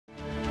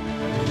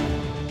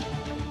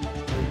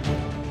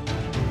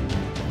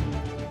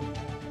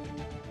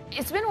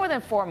It's been more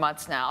than 4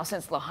 months now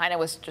since Lahaina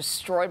was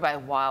destroyed by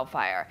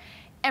wildfire.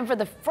 And for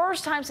the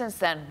first time since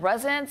then,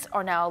 residents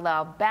are now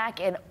allowed back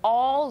in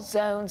all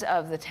zones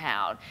of the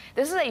town.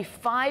 This is a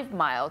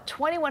 5-mile,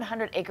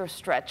 2,100-acre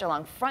stretch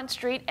along Front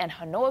Street and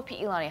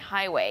Honoapi'ilani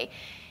Highway.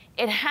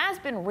 It has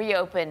been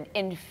reopened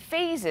in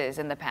phases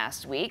in the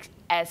past week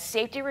as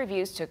safety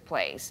reviews took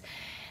place.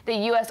 The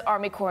U.S.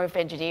 Army Corps of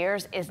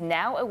Engineers is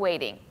now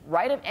awaiting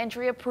right of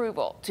entry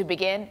approval to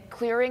begin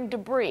clearing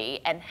debris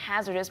and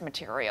hazardous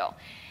material.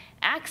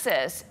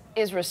 Access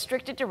is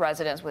restricted to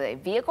residents with a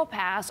vehicle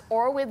pass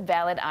or with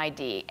valid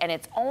ID, and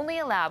it's only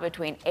allowed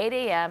between 8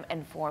 a.m.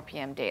 and 4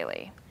 p.m.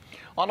 daily.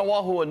 On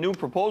Oahu, a new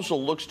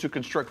proposal looks to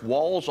construct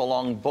walls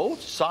along both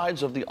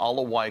sides of the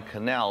Ala Wai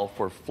Canal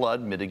for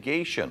flood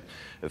mitigation.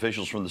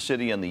 Officials from the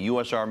city and the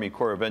U.S. Army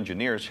Corps of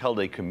Engineers held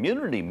a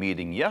community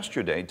meeting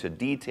yesterday to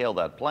detail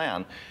that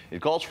plan.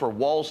 It calls for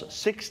walls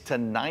 6 to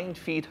 9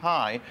 feet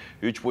high,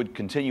 which would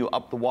continue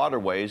up the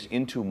waterways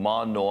into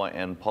Manoa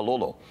and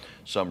Palolo.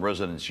 Some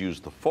residents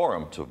used the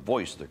forum to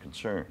voice their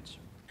concerns.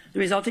 The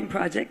resulting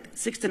project,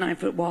 6 to 9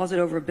 foot walls at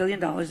over $1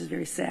 billion, is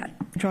very sad.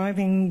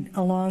 Driving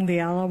along the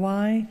Ala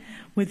Wai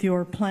with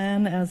your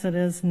plan as it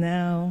is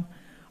now,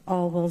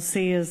 all we'll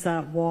see is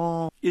that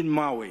wall. In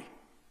Maui,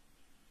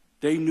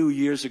 they knew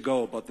years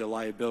ago about their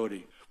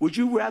liability. Would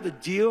you rather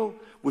deal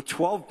with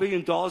 $12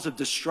 billion of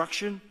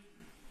destruction?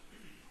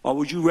 Or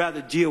would you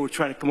rather deal with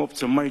trying to come up with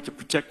some money to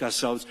protect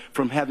ourselves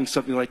from having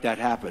something like that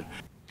happen?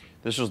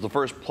 This is the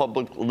first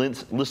public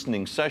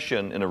listening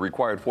session in a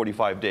required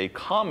 45-day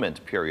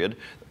comment period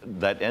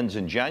that ends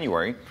in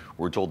January.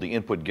 We're told the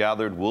input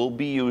gathered will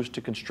be used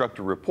to construct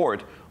a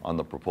report on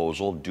the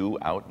proposal due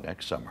out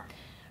next summer.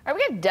 All right,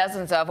 we have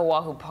dozens of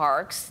Oahu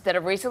parks that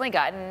have recently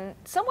gotten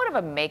somewhat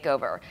of a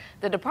makeover.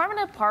 The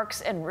Department of Parks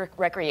and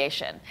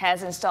Recreation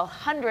has installed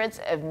hundreds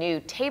of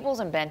new tables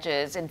and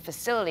benches in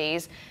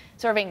facilities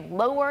serving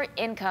lower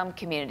income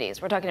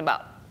communities. We're talking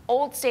about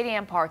Old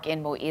Stadium Park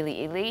in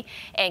Mo'iliili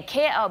and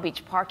Kea'au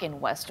Beach Park in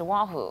West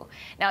Oahu.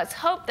 Now, it's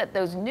hoped that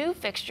those new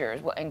fixtures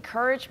will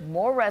encourage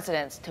more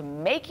residents to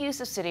make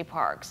use of city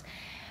parks.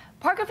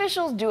 Park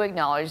officials do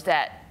acknowledge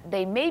that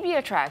they may be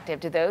attractive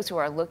to those who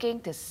are looking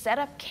to set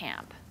up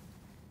camp.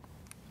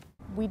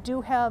 We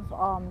do have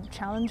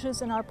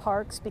challenges in our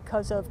parks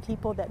because of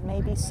people that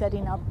may be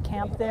setting up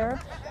camp there,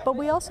 but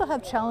we also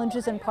have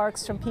challenges in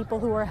parks from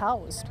people who are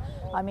housed.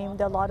 I mean,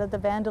 a lot of the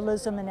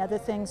vandalism and other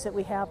things that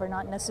we have are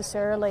not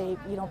necessarily,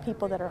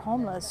 people that are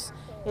homeless.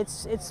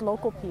 It's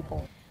local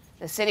people.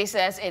 The city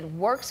says it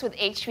works with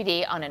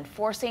HPD on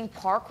enforcing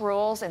park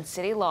rules and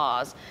city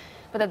laws,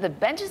 but that the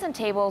benches and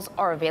tables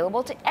are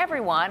available to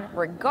everyone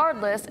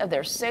regardless of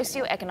their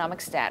socioeconomic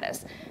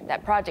status.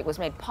 That project was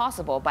made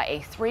possible by a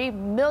 $3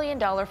 million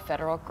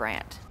federal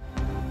grant.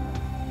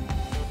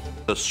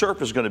 The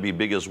surf is going to be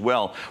big as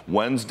well.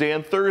 Wednesday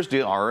and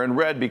Thursday are in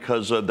red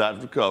because of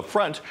that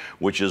front,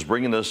 which is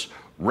bringing us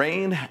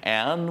rain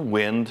and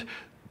wind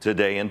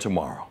today and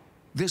tomorrow.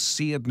 This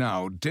See It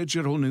Now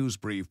digital news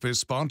brief is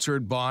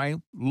sponsored by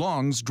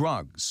Long's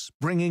Drugs,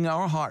 bringing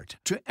our heart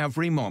to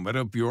every moment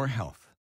of your health.